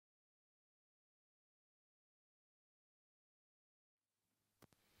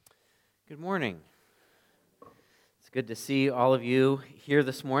Good morning. It's good to see all of you here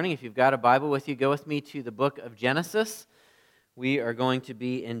this morning. If you've got a Bible with you, go with me to the book of Genesis. We are going to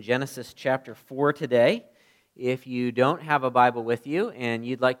be in Genesis chapter 4 today. If you don't have a Bible with you and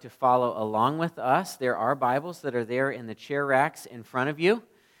you'd like to follow along with us, there are Bibles that are there in the chair racks in front of you.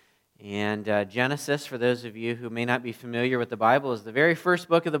 And Genesis, for those of you who may not be familiar with the Bible, is the very first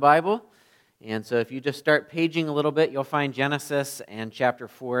book of the Bible. And so if you just start paging a little bit, you'll find Genesis, and chapter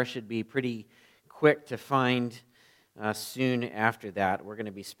 4 should be pretty quick to find soon after that. We're going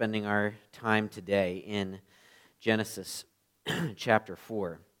to be spending our time today in Genesis chapter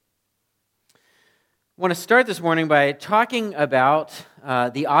 4. I want to start this morning by talking about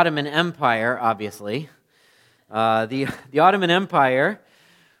the Ottoman Empire, obviously. The Ottoman Empire,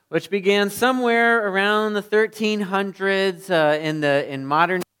 which began somewhere around the 1300s in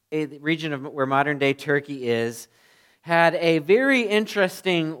modern the region of where modern-day Turkey is, had a very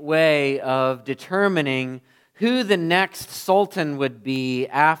interesting way of determining who the next sultan would be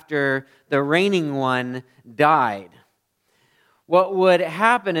after the reigning one died. What would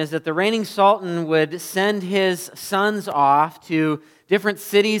happen is that the reigning sultan would send his sons off to different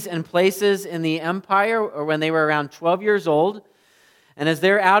cities and places in the empire, or when they were around 12 years old. And as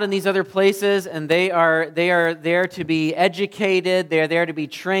they're out in these other places and they are there to be educated, they're there to be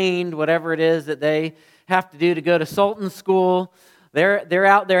trained, whatever it is that they have to do to go to sultan school, they're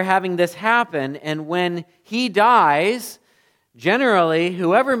out there having this happen. And when he dies, generally,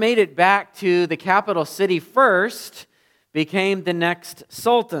 whoever made it back to the capital city first became the next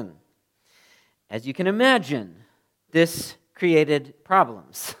sultan. As you can imagine, this created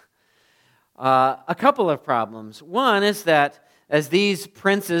problems. A couple of problems. One is that as these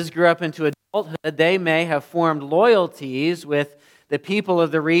princes grew up into adulthood, they may have formed loyalties with the people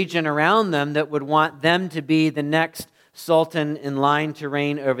of the region around them that would want them to be the next sultan in line to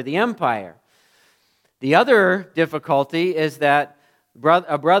reign over the empire. The other difficulty is that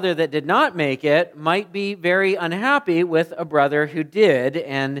a brother that did not make it might be very unhappy with a brother who did,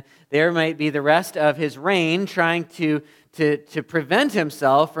 and there might be the rest of his reign trying to prevent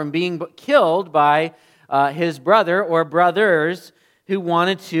himself from being killed by his brother or brothers who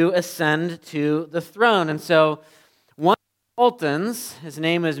wanted to ascend to the throne. And so one of the sultans, his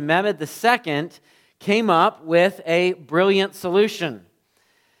name is Mehmed II, came up with a brilliant solution.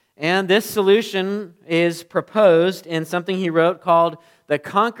 And this solution is proposed in something he wrote called The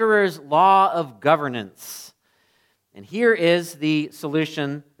Conqueror's Law of Governance. And here is the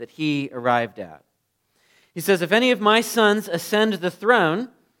solution that he arrived at. He says, if any of my sons ascend the throne,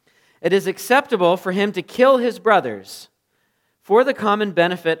 it is acceptable for him to kill his brothers for the common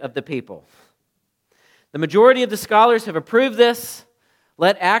benefit of the people. The majority of the scholars have approved this.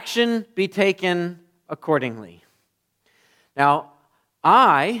 Let action be taken accordingly. Now,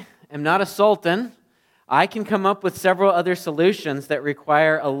 I am not a sultan. I can come up with several other solutions that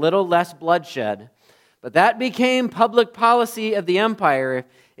require a little less bloodshed. But that became public policy of the empire.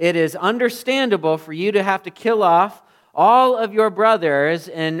 It is understandable for you to have to kill off all of your brothers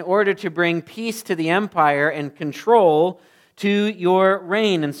in order to bring peace to the empire and control to your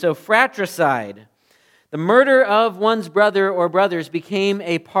reign. And so fratricide, the murder of one's brother or brothers, became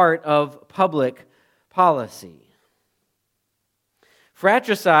a part of public policy.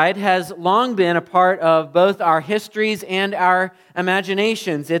 Fratricide has long been a part of both our histories and our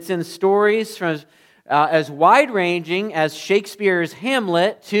imaginations. It's in stories from as wide-ranging as Shakespeare's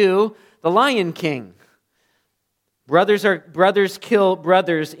Hamlet to The Lion King. Brothers kill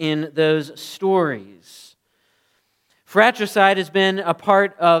brothers in those stories. Fratricide has been a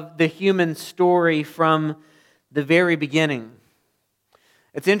part of the human story from the very beginning.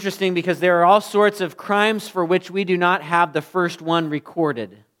 It's interesting because there are all sorts of crimes for which we do not have the first one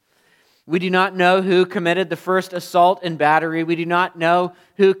recorded. We do not know who committed the first assault and battery. We do not know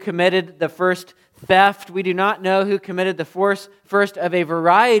who committed the first theft. We do not know who committed the first of a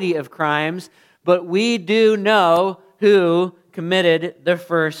variety of crimes. But we do know who committed the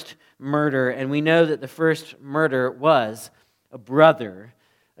first murder. And we know that the first murder was a brother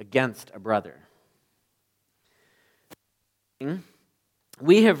against a brother.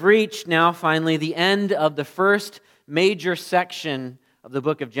 We have reached now finally the end of the first major section of the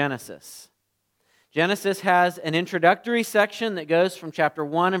book of Genesis. Genesis has an introductory section that goes from chapter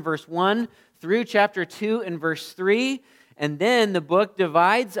 1 and verse 1 through chapter 2 and verse 3. And then the book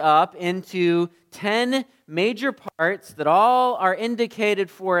divides up into 10 major parts that all are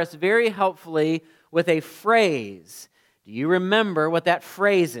indicated for us very helpfully with a phrase. Do you remember what that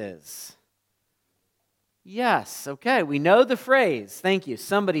phrase is? Yes, okay, we know the phrase. Thank you,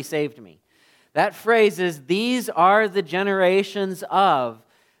 somebody saved me. That phrase is, these are the generations of.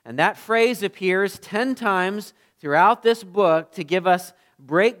 And that phrase appears 10 times throughout this book to give us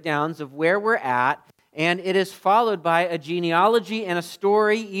breakdowns of where we're at, and it is followed by a genealogy and a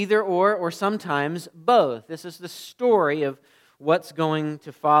story, either or sometimes both. This is the story of what's going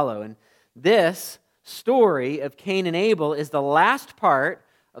to follow. And this story of Cain and Abel is the last part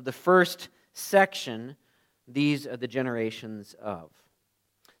of the first section. These are the generations of.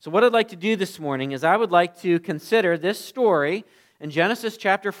 So what I'd like to do this morning is I would like to consider this story in Genesis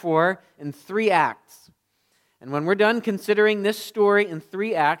chapter 4 in 3 acts. And when we're done considering this story in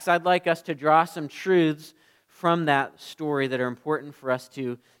 3 acts, I'd like us to draw some truths from that story that are important for us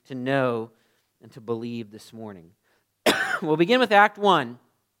to know and to believe this morning. We'll begin with Act 1,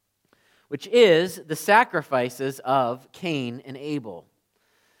 which is the sacrifices of Cain and Abel.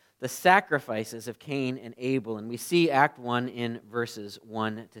 The sacrifices of Cain and Abel. And we see Act 1 in verses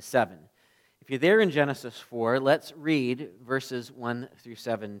 1 to 7. If you're there in Genesis 4, let's read verses 1 through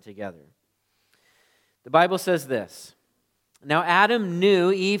 7 together. The Bible says this: Now Adam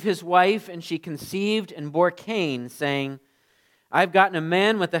knew Eve his wife, and she conceived and bore Cain, saying, I've gotten a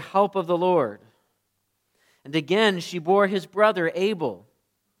man with the help of the Lord. And again she bore his brother Abel.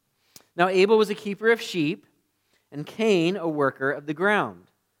 Now Abel was a keeper of sheep, and Cain a worker of the ground.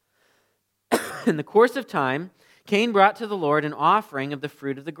 In the course of time, Cain brought to the Lord an offering of the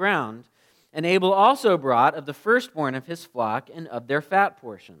fruit of the ground, and Abel also brought of the firstborn of his flock and of their fat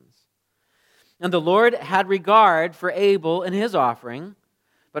portions. And the Lord had regard for Abel and his offering,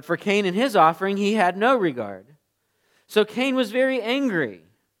 but for Cain and his offering he had no regard. So Cain was very angry,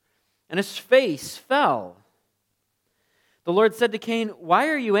 and his face fell. The Lord said to Cain, Why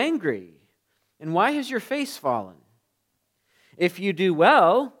are you angry? And why has your face fallen? If you do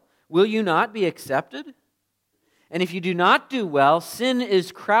well, will you not be accepted? And if you do not do well, sin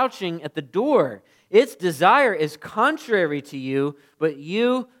is crouching at the door. Its desire is contrary to you, but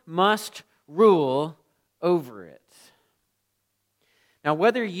you must rule over it. Now,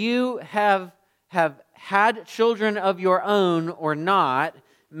 whether you have had children of your own or not,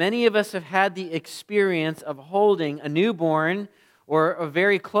 many of us have had the experience of holding a newborn or a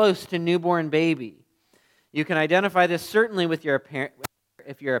very close to newborn baby. You can identify this certainly with your parent,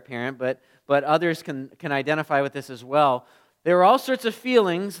 if you're a parent, but others can identify with this as well. There are all sorts of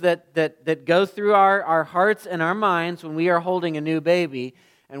feelings that go through our hearts and our minds when we are holding a new baby.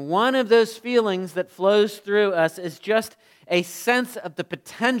 And one of those feelings that flows through us is just a sense of the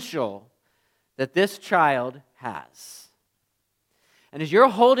potential that this child has. And as you're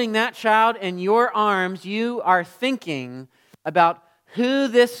holding that child in your arms, you are thinking about who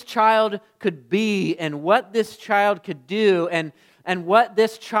this child could be and what this child could do and what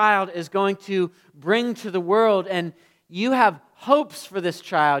this child is going to bring to the world. And you have hopes for this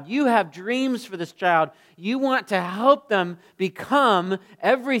child. You have dreams for this child. You want to help them become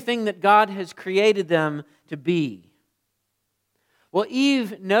everything that God has created them to be. Well,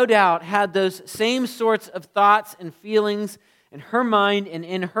 Eve, no doubt, had those same sorts of thoughts and feelings in her mind and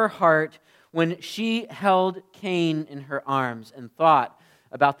in her heart when she held Cain in her arms and thought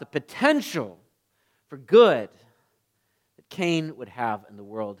about the potential for good that Cain would have in the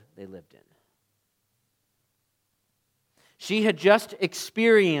world they lived in. She had just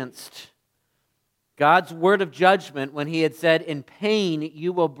experienced God's word of judgment when He had said, in pain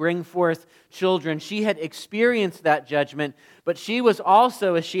you will bring forth children. She had experienced that judgment, but she was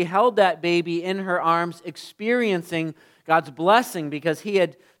also, as she held that baby in her arms, experiencing God's blessing because He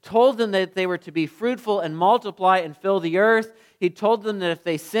had told them that they were to be fruitful and multiply and fill the earth. He told them that if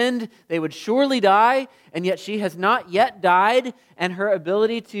they sinned, they would surely die, and yet she has not yet died, and her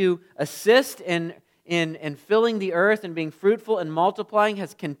ability to assist in filling the earth and being fruitful and multiplying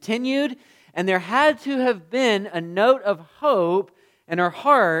has continued. And there had to have been a note of hope in her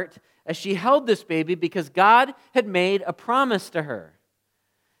heart as she held this baby because God had made a promise to her.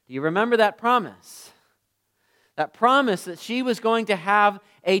 Do you remember that promise? That promise that she was going to have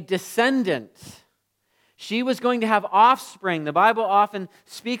a descendant. She was going to have offspring. The Bible often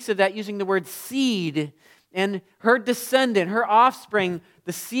speaks of that using the word seed. And her descendant, her offspring,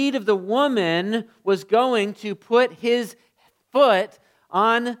 the seed of the woman, was going to put his foot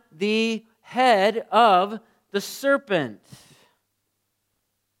on the head of the serpent.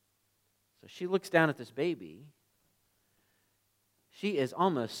 So she looks down at this baby. She is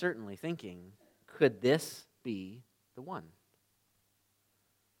almost certainly thinking, could this be the one?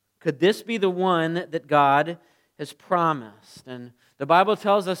 Could this be the one that God has promised? And the Bible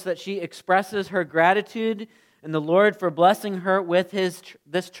tells us that she expresses her gratitude in the Lord for blessing her with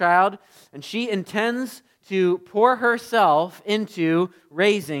this child, and she intends to pour herself into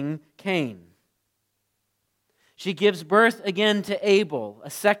raising Cain. She gives birth again to Abel, a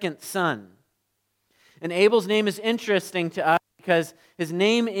second son. And Abel's name is interesting to us because his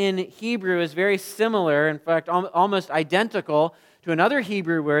name in Hebrew is very similar, in fact, almost identical to another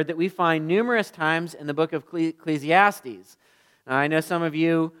Hebrew word that we find numerous times in the book of Ecclesiastes. Now, I know some of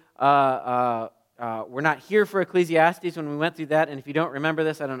you were not here for Ecclesiastes when we went through that, and if you don't remember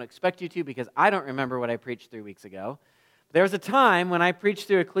this, I don't expect you to because I don't remember what I preached 3 weeks ago. There was a time when I preached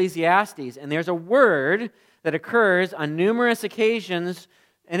through Ecclesiastes, and there's a word that occurs on numerous occasions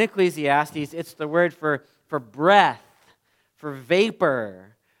in Ecclesiastes. It's the word for breath, for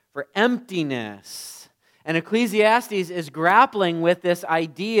vapor, for emptiness. And Ecclesiastes is grappling with this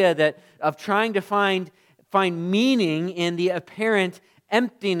idea of trying to find meaning in the apparent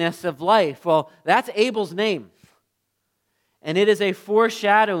emptiness of life. Well, that's Abel's name. And it is a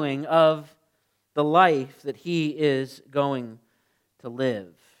foreshadowing of the life that he is going to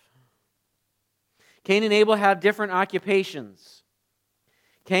live. Cain and Abel have different occupations.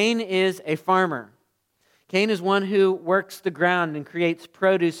 Cain is a farmer. Cain is one who works the ground and creates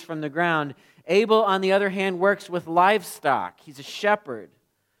produce from the ground. Abel, on the other hand, works with livestock. He's a shepherd.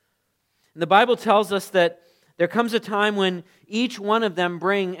 And the Bible tells us that there comes a time when each one of them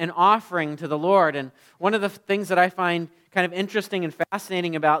bring an offering to the Lord. And one of the things that I find kind of interesting and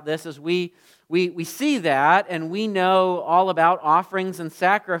fascinating about this is we see that and we know all about offerings and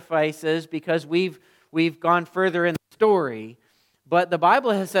sacrifices because we've gone further in the story. But the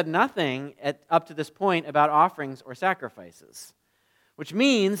Bible has said nothing up to this point about offerings or sacrifices, which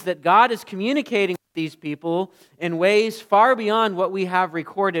means that God is communicating with these people in ways far beyond what we have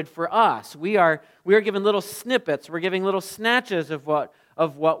recorded for us. We are given little snippets, we're giving little snatches of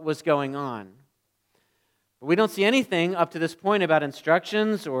what was going on. But we don't see anything up to this point about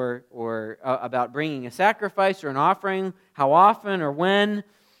instructions or about bringing a sacrifice or an offering, how often or when.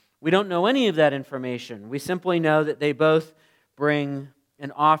 We don't know any of that information. We simply know that they both bring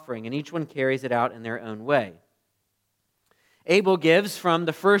an offering, and each one carries it out in their own way. Abel gives from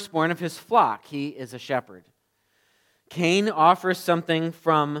the firstborn of his flock. He is a shepherd. Cain offers something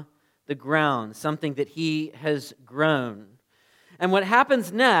from the ground, something that he has grown. And what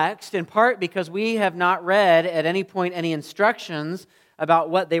happens next, in part because we have not read at any point any instructions about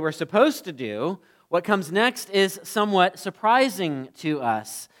what they were supposed to do, what comes next is somewhat surprising to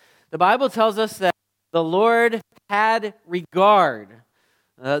us. The Bible tells us that the Lord had regard.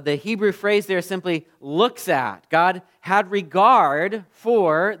 The Hebrew phrase there simply looks at. God had regard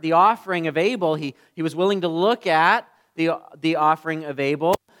for the offering of Abel. He was willing to look at the offering of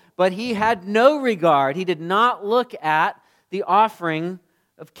Abel, but he had no regard. He did not look at the offering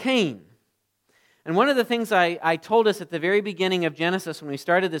of Cain. And one of the things I told us at the very beginning of Genesis when we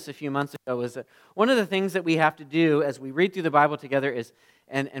started this a few months ago was that one of the things that we have to do as we read through the Bible together is,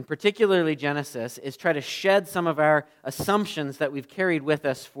 and particularly Genesis, is try to shed some of our assumptions that we've carried with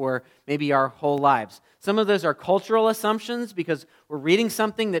us for maybe our whole lives. Some of those are cultural assumptions because we're reading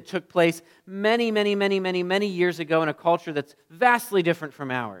something that took place many, many, many, many, many years ago in a culture that's vastly different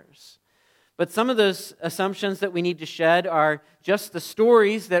from ours. But some of those assumptions that we need to shed are just the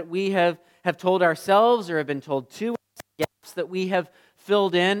stories that we have told ourselves or have been told to us, gaps that we have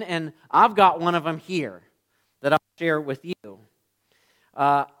filled in, and I've got one of them here that I'll share with you.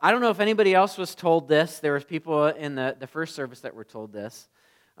 I don't know if anybody else was told this. There was people in the first service that were told this.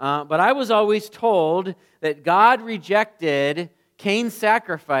 But I was always told that God rejected Cain's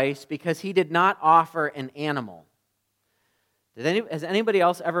sacrifice because he did not offer an animal. Has anybody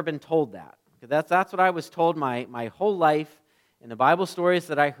else ever been told that? That's what I was told my whole life in the Bible stories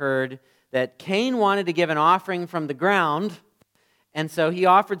that I heard, that Cain wanted to give an offering from the ground, and so he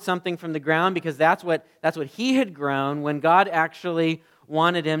offered something from the ground because that's what he had grown, when God actually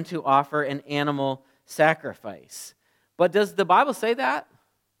wanted him to offer an animal sacrifice. But does the Bible say that?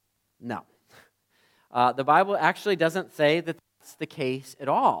 No. The Bible actually doesn't say that that's the case at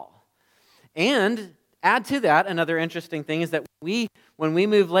all. And add to that, another interesting thing is that when we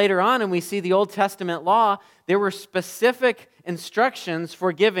move later on and we see the Old Testament law, there were specific instructions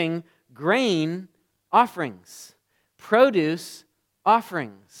for giving grain offerings, produce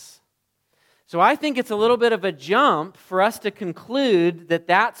offerings. So I think it's a little bit of a jump for us to conclude that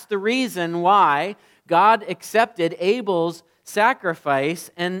that's the reason why God accepted Abel's sacrifice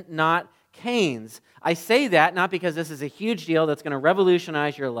and not Cain's. I say that not because this is a huge deal that's going to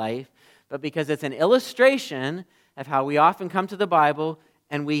revolutionize your life, but because it's an illustration of how we often come to the Bible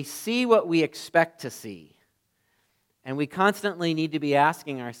and we see what we expect to see. And we constantly need to be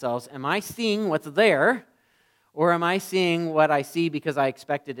asking ourselves, am I seeing what's there, or am I seeing what I see because I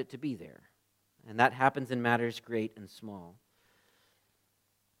expected it to be there? And that happens in matters great and small.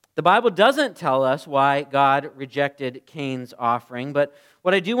 The Bible doesn't tell us why God rejected Cain's offering, but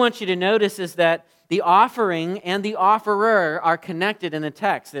what I do want you to notice is that the offering and the offerer are connected in the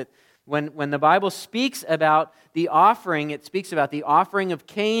text. That when the Bible speaks about the offering, it speaks about the offering of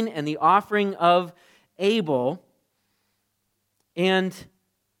Cain and the offering of Abel. And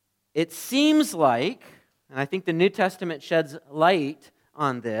it seems like, and I think the New Testament sheds light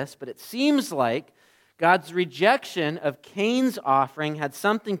on this, but it seems like God's rejection of Cain's offering had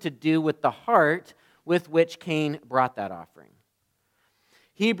something to do with the heart with which Cain brought that offering.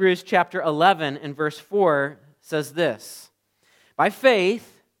 Hebrews chapter 11 and verse 4 says this, "By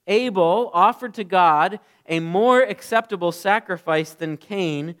faith, Abel offered to God a more acceptable sacrifice than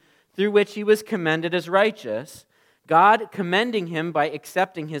Cain, through which he was commended as righteous, God commending him by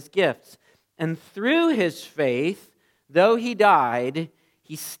accepting his gifts. And through his faith, though he died,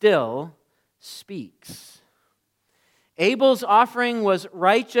 he still speaks." Abel's offering was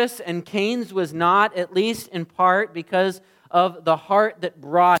righteous and Cain's was not, at least in part because of the heart that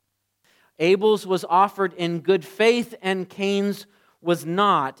brought it. Abel's was offered in good faith and Cain's was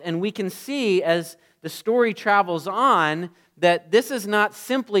not. And we can see as the story travels on that this is not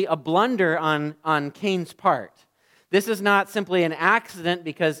simply a blunder on Cain's part. This is not simply an accident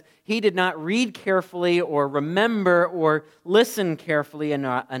because he did not read carefully or remember or listen carefully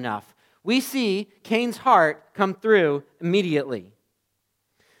enough. We see Cain's heart come through immediately.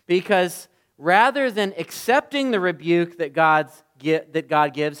 Because rather than accepting the rebuke that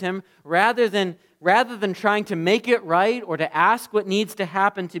God gives him, rather than trying to make it right or to ask what needs to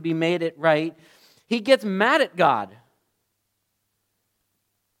happen to be made it right, he gets mad at God.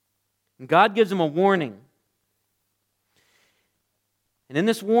 And God gives him a warning. And in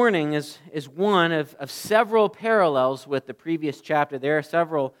this warning is one of several parallels with the previous chapter. There are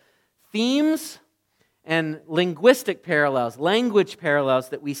several themes and linguistic parallels, language parallels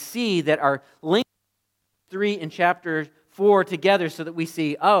that we see that are linked 3 and chapter 4 together so that we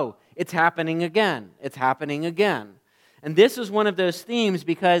see, oh, it's happening again. It's happening again. And this is one of those themes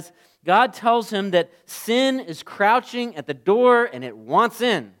because God tells him that sin is crouching at the door and it wants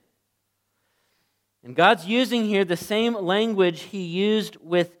in. And God's using here the same language he used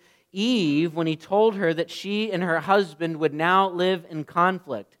with Eve when he told her that she and her husband would now live in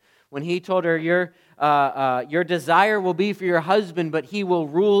conflict. When he told her, your desire will be for your husband, but he will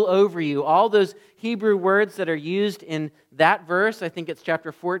rule over you. All those Hebrew words that are used in that verse, I think it's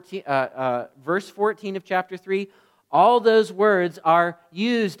chapter 14, verse 14 of chapter 3, all those words are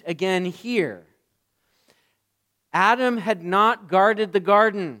used again here. Adam had not guarded the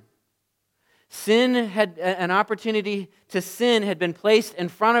garden. An opportunity to sin had been placed in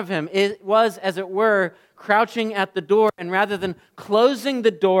front of him. It was, as it were, crouching at the door, and rather than closing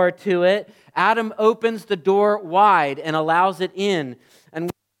the door to it, Adam opens the door wide and allows it in. And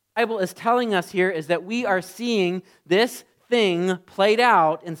what the Bible is telling us here is that we are seeing this thing played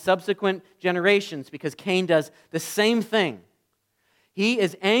out in subsequent generations because Cain does the same thing. He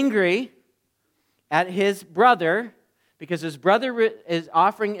is angry at his brother because his brother's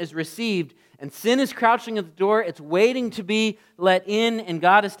offering is received, and sin is crouching at the door. It's waiting to be let in, and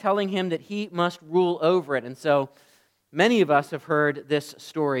God is telling him that he must rule over it. And so many of us have heard this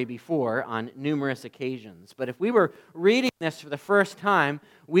story before on numerous occasions. But if we were reading this for the first time,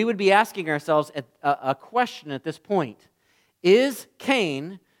 we would be asking ourselves a question at this point. Is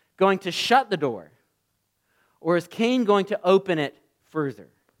Cain going to shut the door? Or is Cain going to open it further?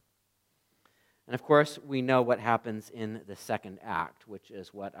 And of course, we know what happens in the second act, which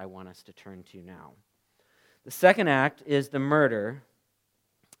is what I want us to turn to now. The second act is the murder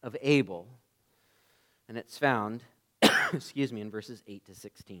of Abel, and it's found, in verses 8 to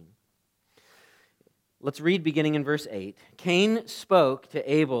 16. Let's read beginning in verse 8. Cain spoke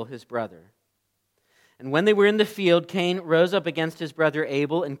to Abel, his brother. And when they were in the field, Cain rose up against his brother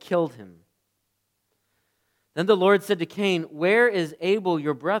Abel and killed him. Then the Lord said to Cain, "Where is Abel,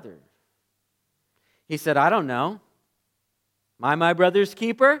 your brother?" He said, "I don't know. Am I my brother's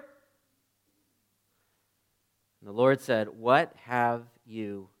keeper?" And the Lord said, "What have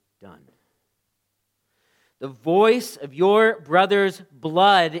you done? The voice of your brother's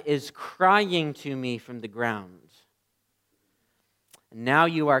blood is crying to me from the ground. And now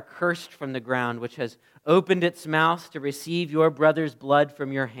you are cursed from the ground, which has opened its mouth to receive your brother's blood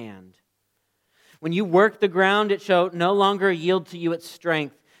from your hand. When you work the ground, it shall no longer yield to you its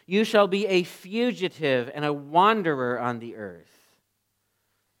strength. You shall be a fugitive and a wanderer on the earth."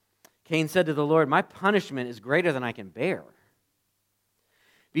 Cain said to the Lord, "My punishment is greater than I can bear.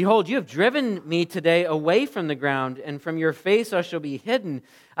 Behold, you have driven me today away from the ground, and from your face I shall be hidden.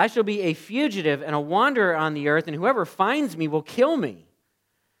 I shall be a fugitive and a wanderer on the earth, and whoever finds me will kill me."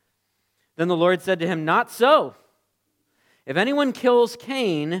 Then the Lord said to him, "Not so. If anyone kills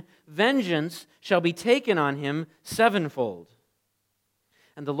Cain, vengeance shall be taken on him sevenfold."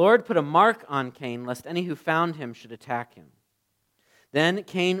 And the Lord put a mark on Cain, lest any who found him should attack him. Then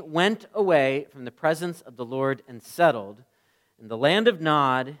Cain went away from the presence of the Lord and settled in the land of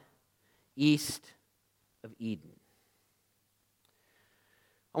Nod, east of Eden.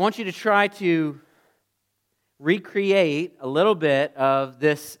 I want you to try to recreate a little bit of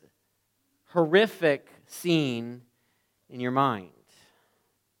this horrific scene in your mind.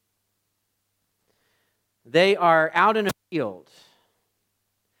 They are out in a field,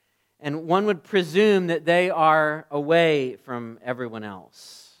 and one would presume that they are away from everyone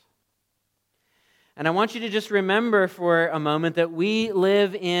else. And I want you to just remember for a moment that we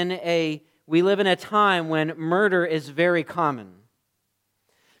live in a time when murder is very common.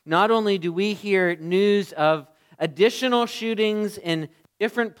 Not only do we hear news of additional shootings in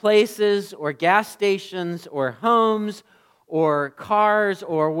different places or gas stations or homes or cars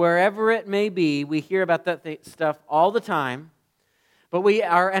or wherever it may be, we hear about that stuff all the time, but we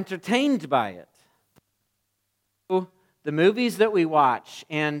are entertained by it. The movies that we watch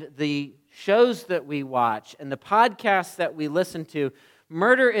and the shows that we watch and the podcasts that we listen to,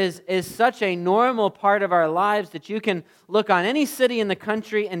 murder is such a normal part of our lives that you can look on any city in the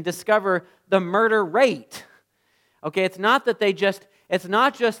country and discover the murder rate. Okay, it's not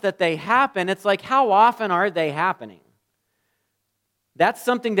just that they happen, it's like how often are they happening? That's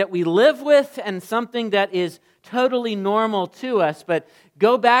something that we live with and something that is totally normal to us, but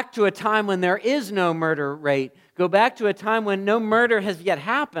go back to a time when there is no murder rate. Go back to a time when no murder has yet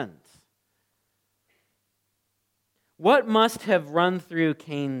happened. What must have run through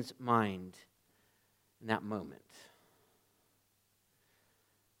Cain's mind in that moment?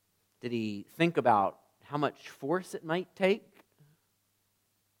 Did he think about how much force it might take?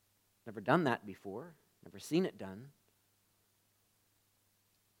 Never done that before. Never seen it done.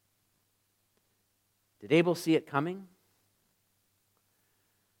 Did Abel see it coming?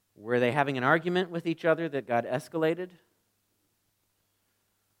 Were they having an argument with each other that got escalated?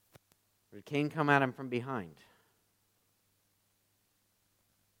 Or did Cain come at him from behind?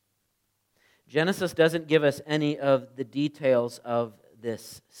 Genesis doesn't give us any of the details of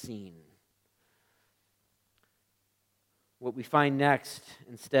this scene. What we find next,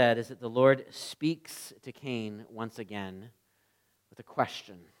 instead, is that the Lord speaks to Cain once again with a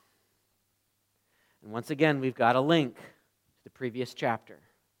question. And once again, we've got a link to the previous chapter.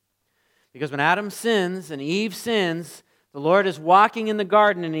 Because when Adam sins and Eve sins, the Lord is walking in the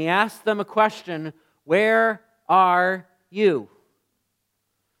garden and he asks them a question, "Where are you?"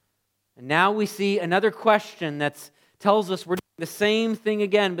 And now we see another question that tells us we're doing the same thing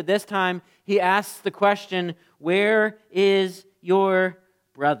again, but this time he asks the question, "Where is your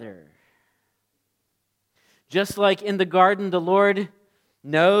brother?" Just like in the garden, the Lord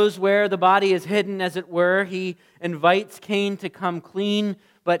knows where the body is hidden, as it were. He invites Cain to come clean,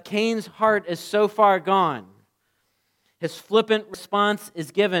 but Cain's heart is so far gone. His flippant response is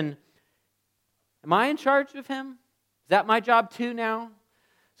given, "Am I in charge of him? Is that my job too now?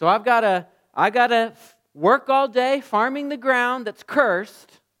 So I got to work all day farming the ground that's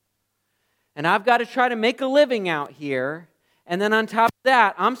cursed, and I've got to try to make a living out here, and then on top of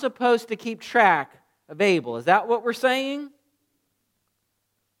that, I'm supposed to keep track of Abel." Is that what we're saying?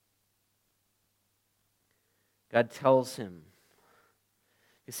 God tells him.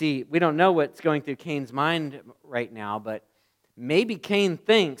 You see, we don't know what's going through Cain's mind right now, but maybe Cain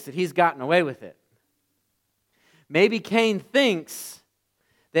thinks that he's gotten away with it. Maybe Cain thinks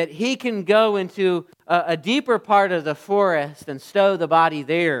that he can go into a deeper part of the forest and stow the body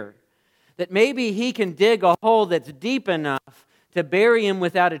there. That maybe he can dig a hole that's deep enough to bury him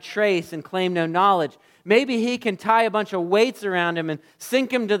without a trace and claim no knowledge. Maybe he can tie a bunch of weights around him and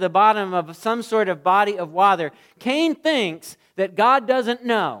sink him to the bottom of some sort of body of water. Cain thinks that God doesn't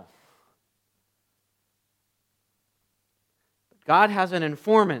know. But God has an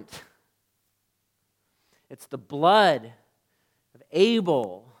informant. It's the blood of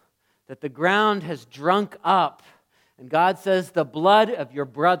Abel that the ground has drunk up. And God says, "The blood of your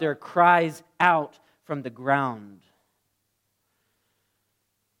brother cries out from the ground."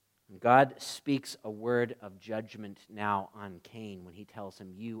 And God speaks a word of judgment now on Cain when he tells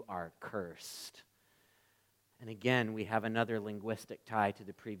him, "You are cursed." And again, we have another linguistic tie to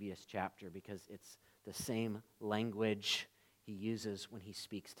the previous chapter because it's the same language he uses when he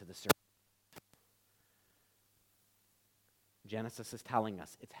speaks to the serpent. Genesis is telling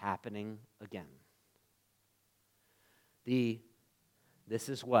us it's happening again. This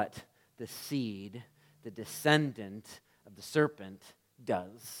is what the seed, the descendant of the serpent,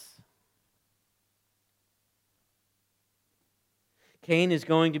 does. Cain is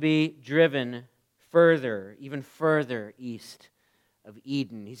going to be driven further, even further east of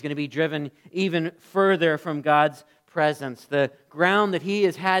Eden. He's going to be driven even further from God's presence. The ground that he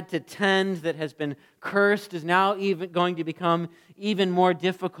has had to tend, that has been cursed, is now even going to become even more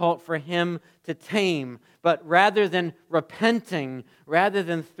difficult for him to tame. But rather than repenting, rather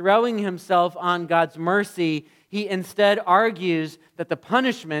than throwing himself on God's mercy, he instead argues that the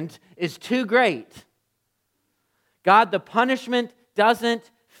punishment is too great. God, the punishment doesn't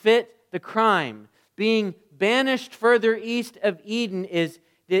fit the crime. Being banished further east of Eden is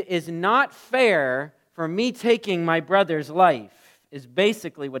not fair for me taking my brother's life, is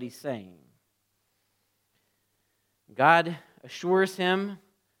basically what he's saying. God assures him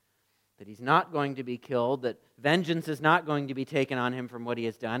that he's not going to be killed, that vengeance is not going to be taken on him from what he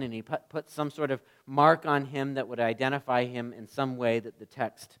has done, and he puts some sort of mark on him that would identify him in some way that the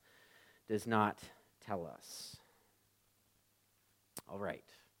text does not tell us. All right.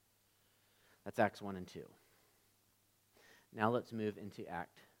 That's Acts 1 and 2. Now let's move into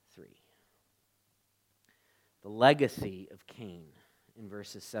Act 3. The legacy of Cain in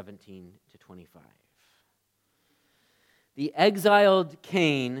verses 17 to 25. The exiled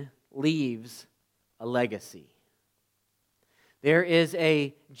Cain leaves a legacy. There is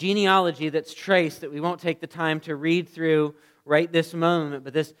a genealogy that's traced that we won't take the time to read through right this moment,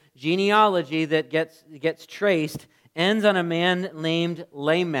 but this genealogy that gets traced ends on a man named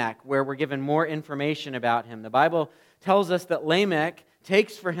Lamech, where we're given more information about him. The Bible tells us that Lamech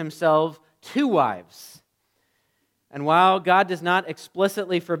takes for himself 2 wives. And while God does not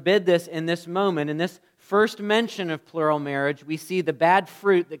explicitly forbid this in this moment, in this first mention of plural marriage, we see the bad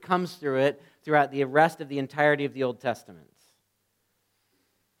fruit that comes through it throughout the rest of the entirety of the Old Testament.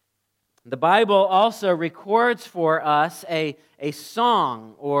 The Bible also records for us a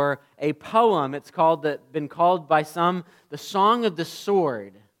song or a poem. It's been called by some the Song of the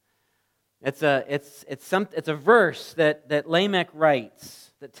Sword. It's a verse that Lamech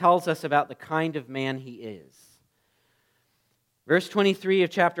writes that tells us about the kind of man he is. Verse 23 of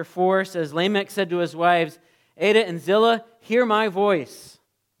chapter 4 says, Lamech said to his wives, Adah and Zillah, hear my voice.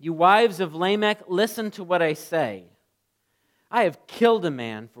 You wives of Lamech, listen to what I say. I have killed a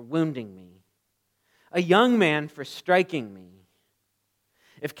man for wounding me, a young man for striking me.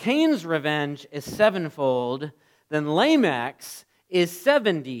 If Cain's revenge is 7-fold, then Lamech's is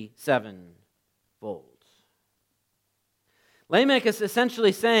 77-fold. Lamech is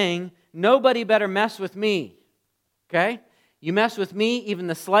essentially saying, nobody better mess with me, okay? You mess with me even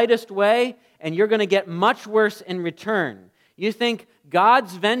the slightest way, and you're going to get much worse in return. You think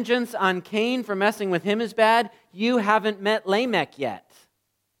God's vengeance on Cain for messing with him is bad? You haven't met Lamech yet.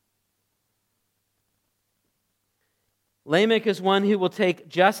 Lamech is one who will take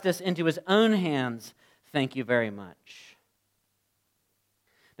justice into his own hands. Thank you very much.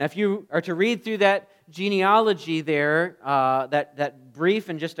 Now, if you are to read through that genealogy there, that brief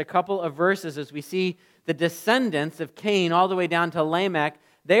in just a couple of verses, as we see the descendants of Cain all the way down to Lamech,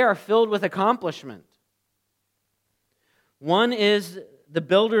 they are filled with accomplishment. One is the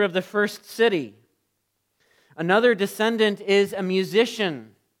builder of the first city. Another descendant is a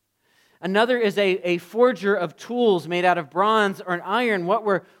musician. Another is a forger of tools made out of bronze or iron. What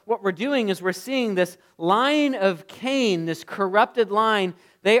we're doing is we're seeing this line of Cain, this corrupted line.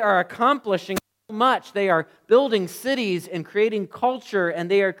 They are accomplishing so much. They are building cities and creating culture, and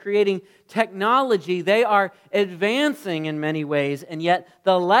they are creating technology. They are advancing in many ways, and yet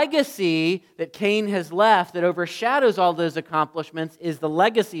the legacy that Cain has left that overshadows all those accomplishments is the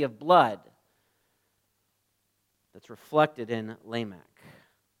legacy of blood that's reflected in Lamech.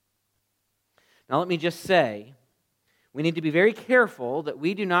 Now let me just say, we need to be very careful that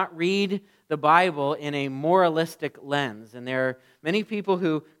we do not read the Bible in a moralistic lens. And there are many people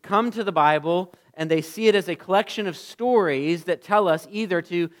who come to the Bible and they see it as a collection of stories that tell us either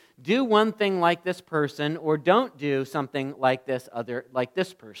to do one thing like this person or don't do something like this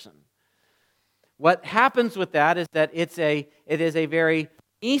person. What happens with that is that it is a very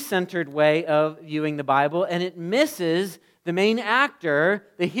me-centered way of viewing the Bible, and it misses the main actor,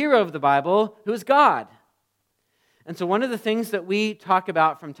 the hero of the Bible, who is God. And so one of the things that we talk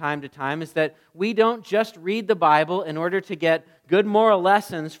about from time to time is that we don't just read the Bible in order to get good moral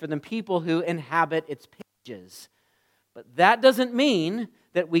lessons for the people who inhabit its pages. But that doesn't mean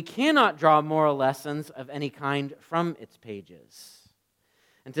that we cannot draw moral lessons of any kind from its pages.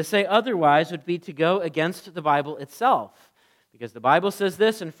 And to say otherwise would be to go against the Bible itself. Because the Bible says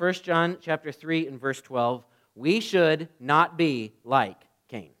this in 1 John chapter 3 and verse 12, we should not be like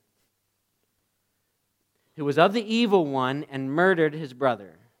Cain, who was of the evil one and murdered his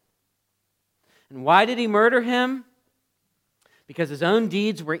brother. And why did he murder him? because his own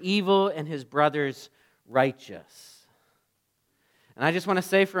deeds were evil and his brothers righteous. And I just want to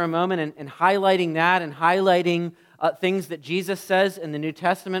say for a moment, in highlighting that and highlighting things that Jesus says in the New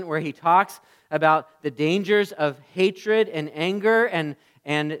Testament where he talks about the dangers of hatred and anger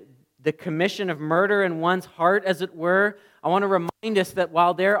and the commission of murder in one's heart, as it were, I want to remind us that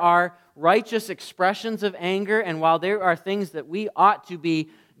while there are righteous expressions of anger and while there are things that we ought to be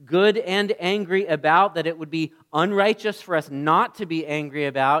good and angry about, that it would be unrighteous for us not to be angry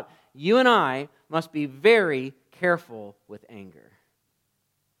about, you and I must be very careful with anger.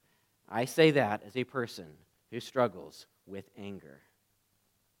 I say that as a person who struggles with anger.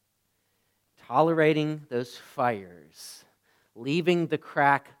 Tolerating those fires, leaving the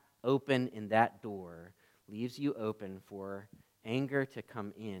crack open in that door, leaves you open for anger to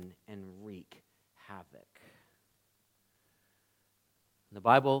come in and wreak havoc. The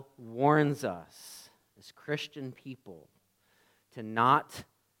Bible warns us as Christian people to not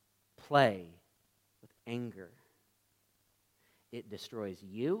play with anger. It destroys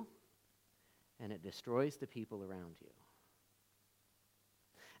you and it destroys the people around you.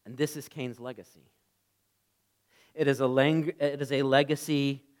 And this is Cain's legacy. It is a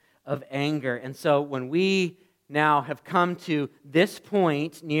legacy of anger. And so when we now have come to this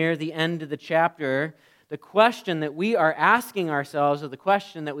point near the end of the chapter, the question that we are asking ourselves, or the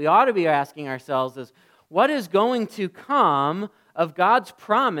question that we ought to be asking ourselves, is what is going to come of God's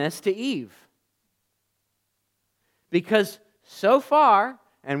promise to Eve? Because so far,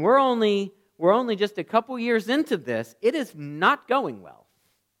 and we're only just a couple years into this, it is not going well.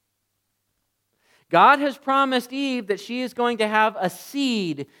 God has promised Eve that she is going to have a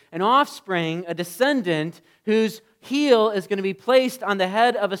seed, an offspring, a descendant whose heel is going to be placed on the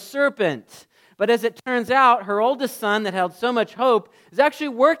head of a serpent. But as it turns out, her oldest son that held so much hope is actually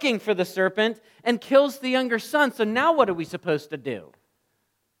working for the serpent and kills the younger son. So now what are we supposed to do?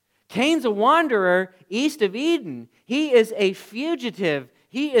 Cain's a wanderer east of Eden. He is a fugitive.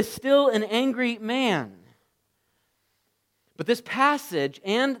 He is still an angry man. But this passage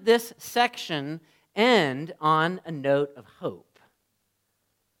and this section end on a note of hope.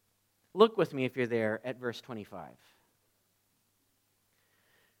 Look with me, if you're there, at verse 25.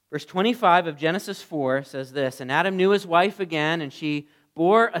 Verse 25 of Genesis 4 says this, "And Adam knew his wife again, and she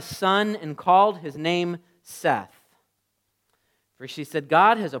bore a son and called his name Seth. For she said,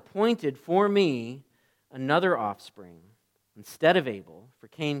 God has appointed for me another offspring instead of Abel, for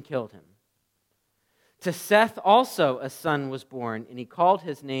Cain killed him. To Seth also a son was born, and he called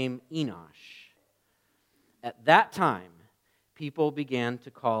his name Enosh. At that time, people began to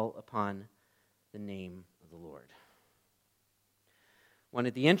call upon the name of the Lord." One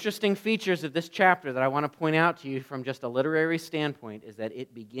of the interesting features of this chapter that I want to point out to you from just a literary standpoint is that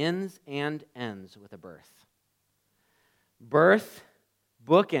it begins and ends with a birth. Birth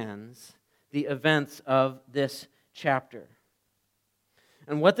bookends the events of this chapter.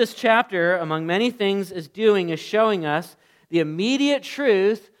 And what this chapter, among many things, is doing is showing us the immediate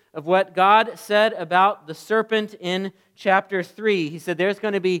truth of what God said about the serpent in chapter 3. He said there's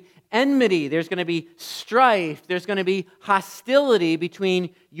going to be enmity, there's going to be strife, there's going to be hostility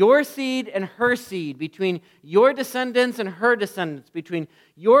between your seed and her seed, between your descendants and her descendants, between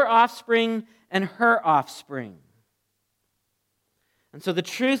your offspring and her offspring. And so the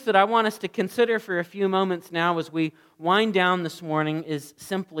truth that I want us to consider for a few moments now as we wind down this morning is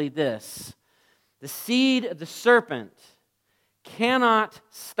simply this. The seed of the serpent cannot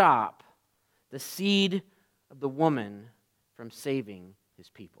stop the seed of the woman from saving his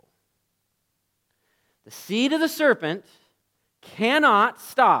people. The seed of the serpent cannot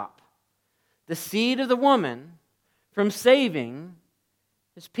stop the seed of the woman from saving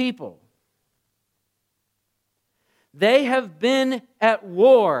his people. They have been at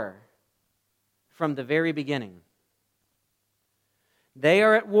war from the very beginning. They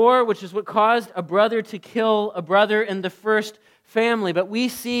are at war, which is what caused a brother to kill a brother in the first family. But we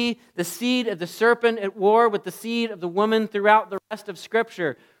see the seed of the serpent at war with the seed of the woman throughout the rest of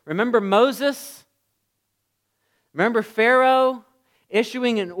Scripture. Remember Moses? Remember Pharaoh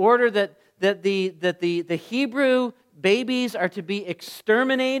issuing an order that the Hebrew babies are to be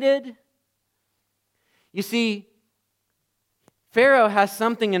exterminated? You see, Pharaoh has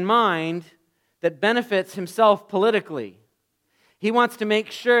something in mind that benefits himself politically. He wants to make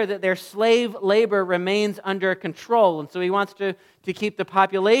sure that their slave labor remains under control, and so he wants to keep the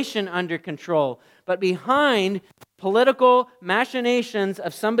population under control. But behind political machinations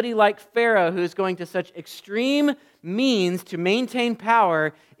of somebody like Pharaoh, who is going to such extreme means to maintain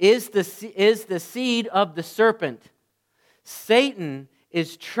power, is the seed of the serpent. Satan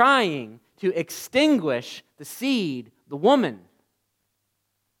is trying to extinguish the seed, the woman.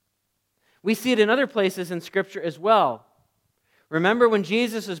 We see it in other places in Scripture as well. Remember when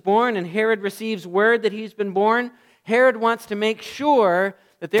Jesus is born and Herod receives word that he's been born? Herod wants to make sure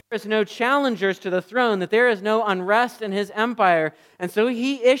that there is no challengers to the throne, that there is no unrest in his empire. And so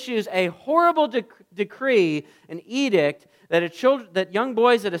he issues a horrible decree, an edict, that young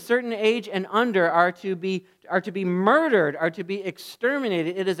boys at a certain age and under are to be murdered, are to be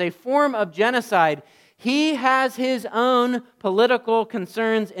exterminated. It is a form of genocide. He has his own political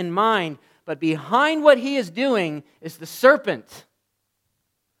concerns in mind, but behind what he is doing is the serpent.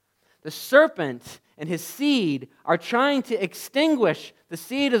 The serpent and his seed are trying to extinguish the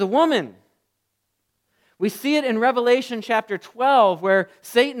seed of the woman. We see it in Revelation chapter 12, where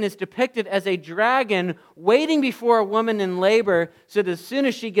Satan is depicted as a dragon waiting before a woman in labor so that as soon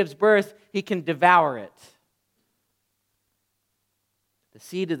as she gives birth, he can devour it. The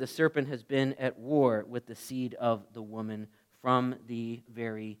seed of the serpent has been at war with the seed of the woman from the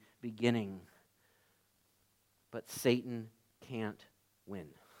very beginning. But Satan can't win.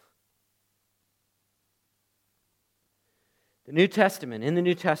 In the New Testament,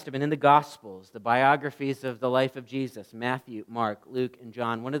 in the Gospels, the biographies of the life of Jesus, Matthew, Mark, Luke, and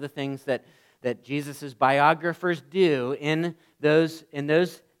John, one of the things that Jesus' biographers do in those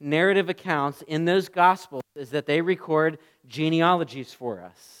narrative accounts, in those Gospels, is that they record genealogies for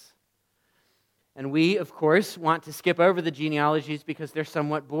us. And we, of course, want to skip over the genealogies because they're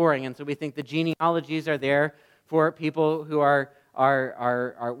somewhat boring, and so we think the genealogies are there for people who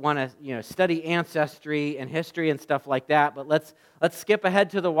want to study ancestry and history and stuff like that. But let's skip ahead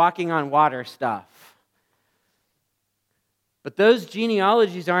to the walking on water stuff. But those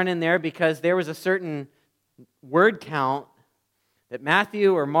genealogies aren't in there because there was a certain word count that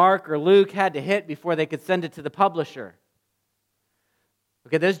Matthew or Mark or Luke had to hit before they could send it to the publisher.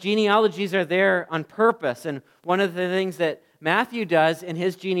 Okay, those genealogies are there on purpose, and one of the things that Matthew does in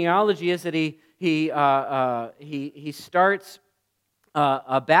his genealogy is that he starts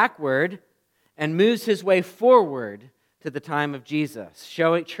backward and moves his way forward to the time of Jesus,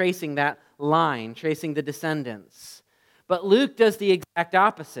 tracing that line, tracing the descendants. But Luke does the exact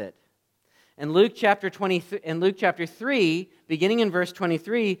opposite. In Luke chapter 3, beginning in verse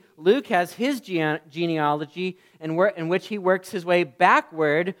 23, Luke has his genealogy in which he works his way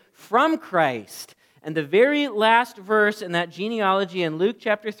backward from Christ. And the very last verse in that genealogy in Luke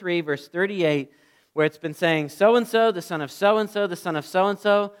chapter 3, verse 38, where it's been saying, so-and-so, the son of so-and-so, the son of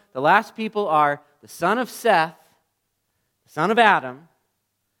so-and-so, the last people are the son of Seth, the son of Adam,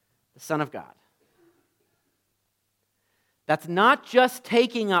 the son of God. That's not just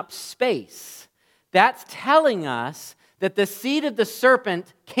taking up space. That's telling us that the seed of the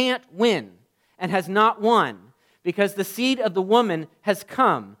serpent can't win and has not won because the seed of the woman has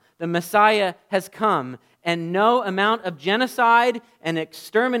come. The Messiah has come, and no amount of genocide and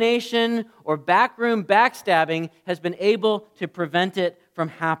extermination or backroom backstabbing has been able to prevent it from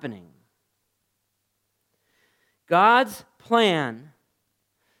happening. God's plan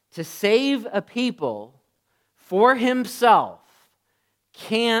to save a people for himself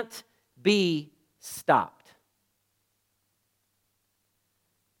can't be stopped.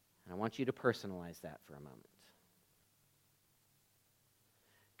 And I want you to personalize that for a moment.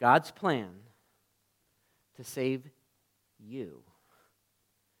 God's plan to save you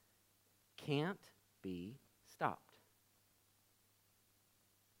can't be stopped.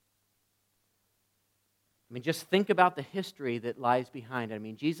 I mean, just think about the history that lies behind it. I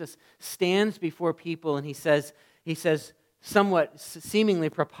mean, Jesus stands before people and he says somewhat seemingly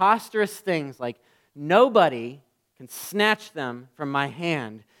preposterous things like, nobody can snatch them from my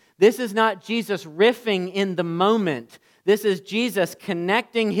hand. This is not Jesus riffing in the moment. This is Jesus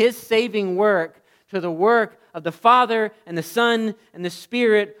connecting his saving work to the work of the Father and the Son and the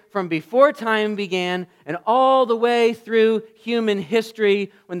Spirit from before time began and all the way through human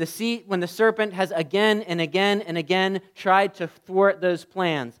history when the serpent has again and again and again tried to thwart those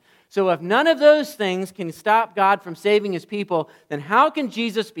plans. So if none of those things can stop God from saving his people, then how can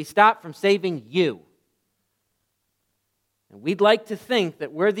Jesus be stopped from saving you? And we'd like to think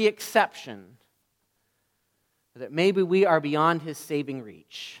that we're the exception, that maybe we are beyond his saving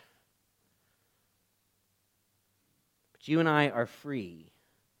reach. But you and I are free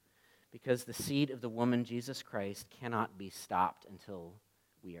because the seed of the woman, Jesus Christ, cannot be stopped until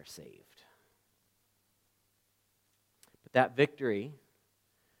we are saved. But that victory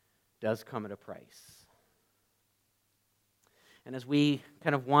does come at a price. And as we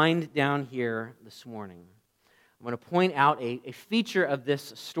kind of wind down here this morning, I'm going to point out a feature of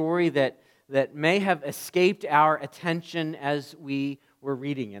this story that may have escaped our attention as we we're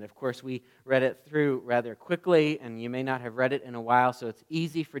reading it. Of course, we read it through rather quickly, and you may not have read it in a while, so it's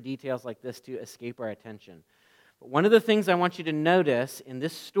easy for details like this to escape our attention. But one of the things I want you to notice in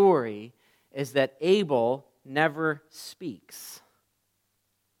this story is that Abel never speaks.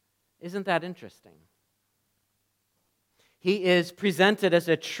 Isn't that interesting? He is presented as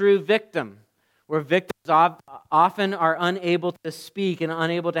a true victim, where victims often are unable to speak and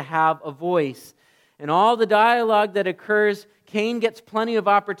unable to have a voice. In all the dialogue that occurs, Cain gets plenty of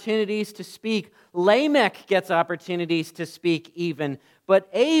opportunities to speak. Lamech gets opportunities to speak even. But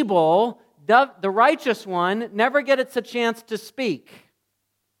Abel, the righteous one, never gets a chance to speak.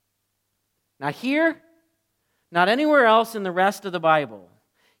 Not here, not anywhere else in the rest of the Bible.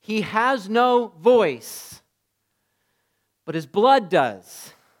 He has no voice, but his blood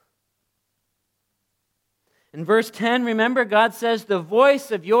does. In verse 10, remember, God says, "The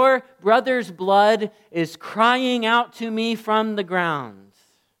voice of your brother's blood is crying out to me from the ground."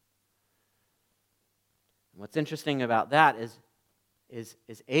 What's interesting about that is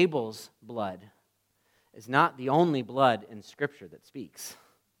Abel's blood is not the only blood in Scripture that speaks.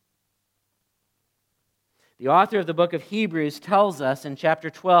 The author of the book of Hebrews tells us in chapter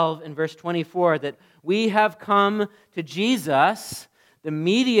 12 and verse 24 that we have come to Jesus, the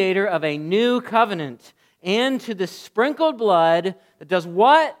mediator of a new covenant, and to the sprinkled blood that does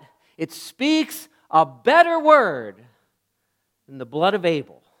what? It speaks a better word than the blood of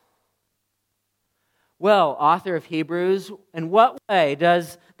Abel. Well, author of Hebrews, in what way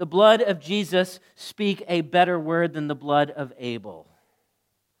does the blood of Jesus speak a better word than the blood of Abel?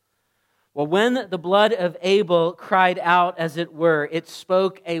 Well, when the blood of Abel cried out, as it were, it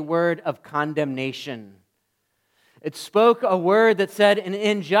spoke a word of condemnation. It spoke a word that said an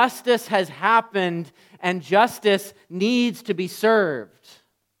injustice has happened and justice needs to be served.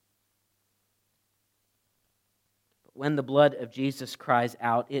 But when the blood of Jesus cries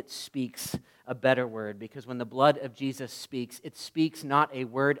out, it speaks a better word, because when the blood of Jesus speaks, it speaks not a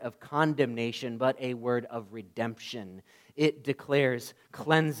word of condemnation, but a word of redemption. It declares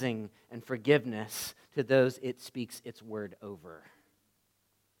cleansing and forgiveness to those it speaks its word over.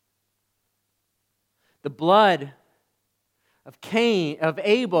 The blood of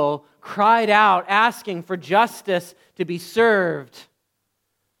Abel cried out, asking for justice to be served.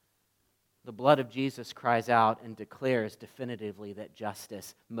 The blood of Jesus cries out and declares definitively that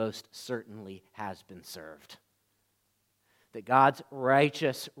justice most certainly has been served. That God's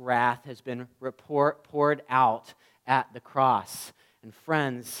righteous wrath has been poured out at the cross. And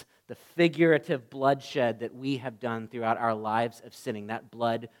friends, the figurative bloodshed that we have done throughout our lives of sinning, that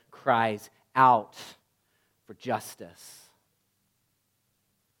blood cries out for justice.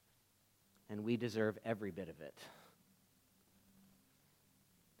 And we deserve every bit of it.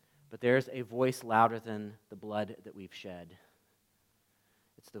 But there's a voice louder than the blood that we've shed.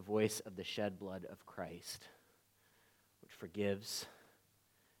 It's the voice of the shed blood of Christ, which forgives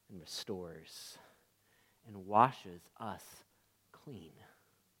and restores and washes us clean.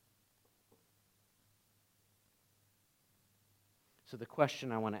 So the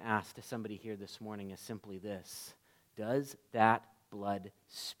question I want to ask to somebody here this morning is simply this: does that blood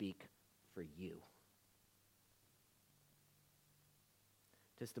speak for you?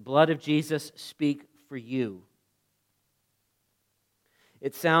 Does the blood of Jesus speak for you?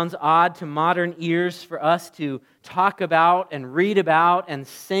 It sounds odd to modern ears for us to talk about and read about and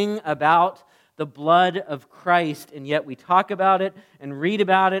sing about the blood of Christ, and yet we talk about it and read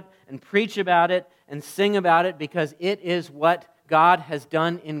about it and preach about it and sing about it because it is what God has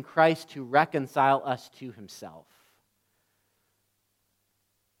done in Christ to reconcile us to Himself.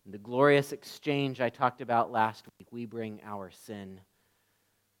 In the glorious exchange I talked about last week, we bring our sin.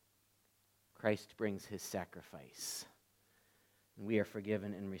 Christ brings His sacrifice. And we are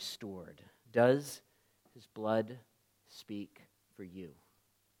forgiven and restored. Does His blood speak for you?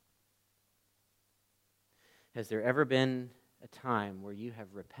 Has there ever been a time where you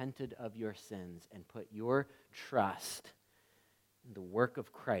have repented of your sins and put your trust in the work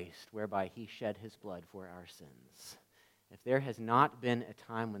of Christ, whereby He shed His blood for our sins? If there has not been a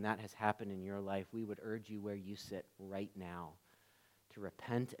time when that has happened in your life, we would urge you where you sit right now to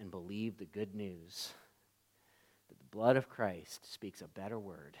repent and believe the good news that the blood of Christ speaks a better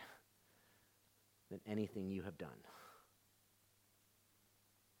word than anything you have done.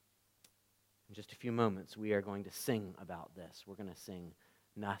 In just a few moments, we are going to sing about this. We're going to sing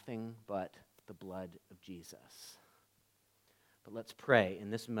Nothing But the Blood of Jesus. But let's pray in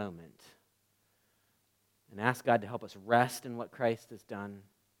this moment and ask God to help us rest in what Christ has done,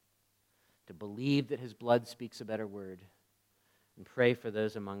 to believe that His blood speaks a better word, and pray for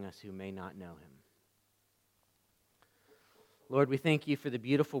those among us who may not know Him. Lord, we thank you for the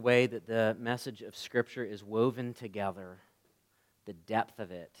beautiful way that the message of Scripture is woven together, the depth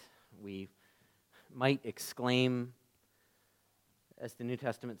of it. We might exclaim, as the New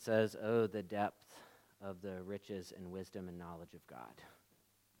Testament says, "Oh, the depth of the riches and wisdom and knowledge of God."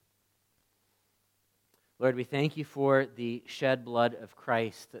 Lord, we thank you for the shed blood of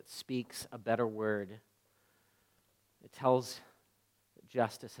Christ that speaks a better word. It tells that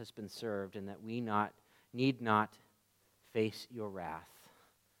justice has been served and that we need not face your wrath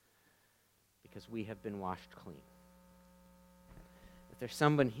because we have been washed clean. If there's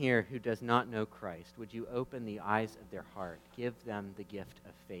someone here who does not know Christ, would you open the eyes of their heart, give them the gift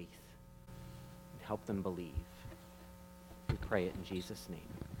of faith, and help them believe? We pray it in Jesus'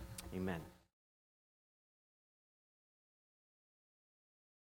 name. Amen.